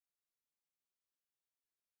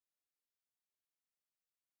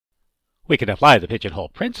We can apply the pigeonhole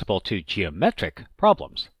principle to geometric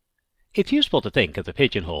problems. It's useful to think of the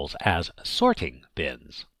pigeonholes as sorting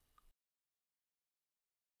bins.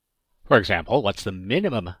 For example, what's the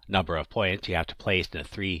minimum number of points you have to place in a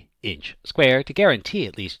 3-inch square to guarantee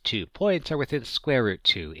at least 2 points are within square root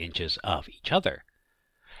 2 inches of each other?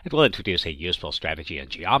 And we'll introduce a useful strategy in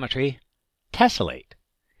geometry: tessellate.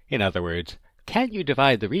 In other words, can you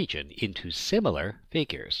divide the region into similar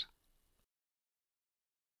figures?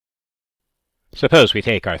 Suppose we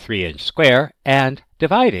take our 3-inch square and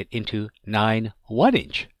divide it into 9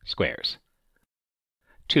 1-inch squares.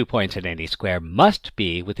 2 points in any square must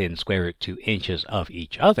be within square root 2 inches of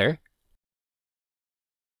each other.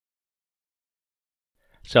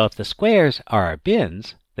 So if the squares are our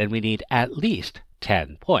bins, then we need at least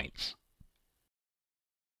 10 points.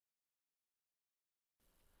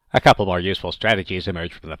 A couple more useful strategies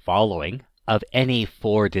emerge from the following. Of any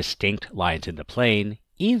 4 distinct lines in the plane,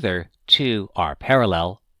 either 2 are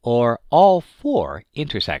parallel or all 4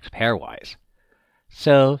 intersect pairwise.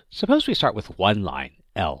 So suppose we start with one line,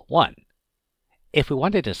 L1. If we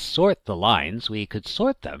wanted to sort the lines, we could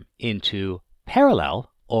sort them into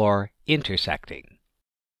parallel or intersecting.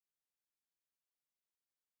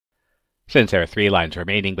 Since there are 3 lines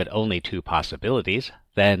remaining but only 2 possibilities,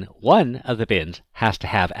 then one of the bins has to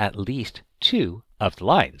have at least 2 of the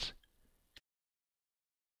lines.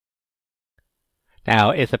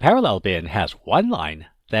 Now, if the parallel bin has 1 line,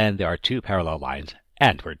 then there are 2 parallel lines,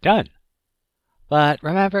 and we're done. But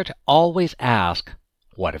remember to always ask,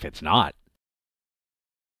 what if it's not?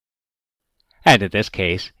 And in this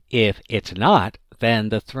case, if it's not, then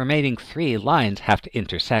the remaining 3 lines have to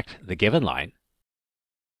intersect the given line.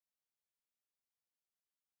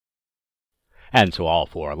 And so all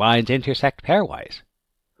 4 lines intersect pairwise.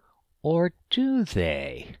 Or do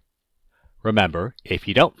they? Remember, if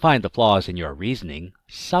you don't find the flaws in your reasoning,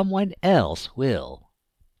 someone else will.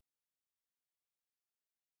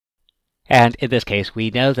 And in this case, we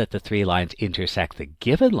know that the 3 lines intersect the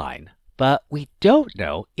given line, but we don't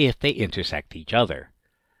know if they intersect each other.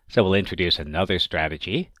 So we'll introduce another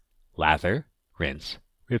strategy: lather, rinse,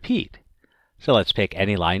 repeat. So let's pick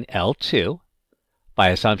any line L2. By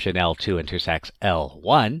assumption, L2 intersects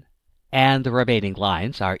L1, and the remaining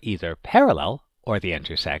lines are either parallel or they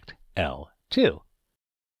intersect L2.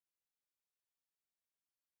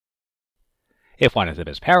 If one of them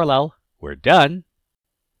is parallel, we're done,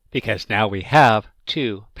 because now we have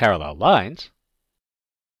 2 parallel lines.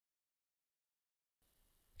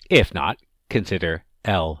 If not, consider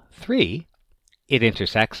L3. It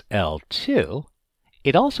intersects L2.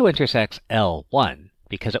 It also intersects L1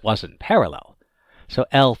 because it wasn't parallel. So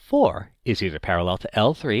L4 is either parallel to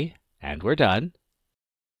L3, and we're done.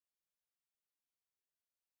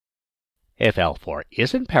 If L4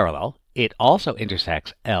 isn't parallel, it also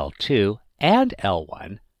intersects L2 and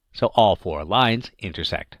L1, so all 4 lines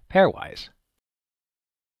intersect pairwise.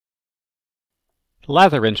 The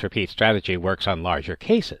lather, rinse, repeat strategy works on larger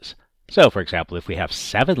cases. So, for example, if we have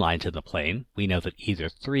 7 lines in the plane, we know that either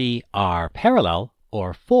 3 are parallel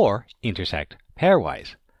or 4 intersect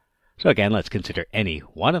pairwise. So again, let's consider any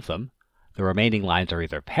one of them. The remaining lines are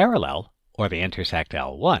either parallel or they intersect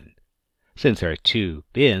L1. Since there are 2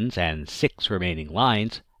 bins and 6 remaining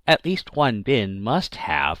lines, at least one bin must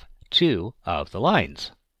have 2 of the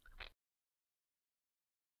lines.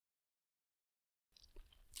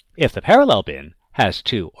 If the parallel bin has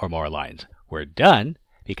 2 or more lines, we're done,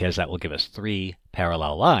 because that will give us 3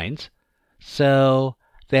 parallel lines. So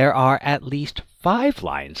there are at least 5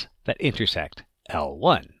 lines that intersect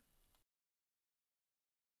L1.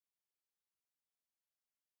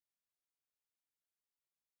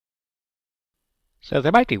 So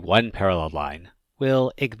there might be one parallel line.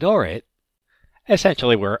 We'll ignore it.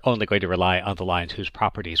 Essentially, we're only going to rely on the lines whose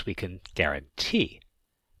properties we can guarantee.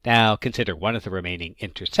 Now consider one of the remaining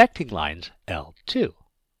intersecting lines, L2.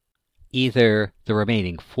 Either the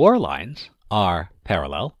remaining 4 lines are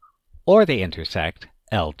parallel, or they intersect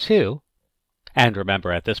L2. And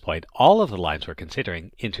remember, at this point, all of the lines we're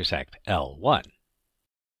considering intersect L1.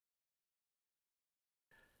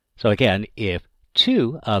 So again, if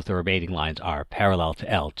 2 of the remaining lines are parallel to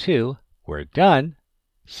L2, we're done.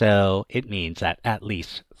 So it means that at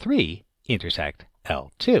least 3 intersect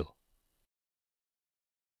L2.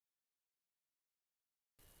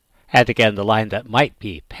 And again, the line that might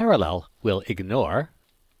be parallel we'll ignore.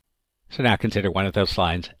 So now consider one of those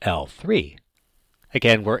lines, L3.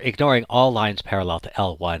 Again, we're ignoring all lines parallel to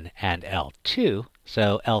L1 and L2,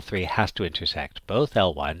 so L3 has to intersect both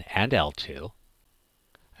L1 and L2.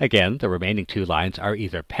 Again, the remaining 2 lines are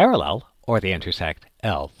either parallel or they intersect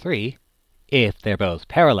L3. If they're both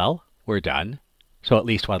parallel, we're done. So at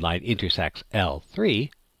least one line intersects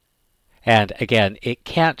L3. And again, it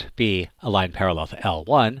can't be a line parallel to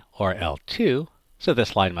L1 or L2, so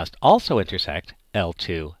this line must also intersect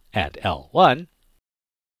L2 and L1.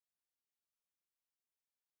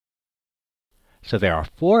 So there are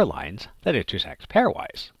 4 lines that intersect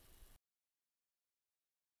pairwise.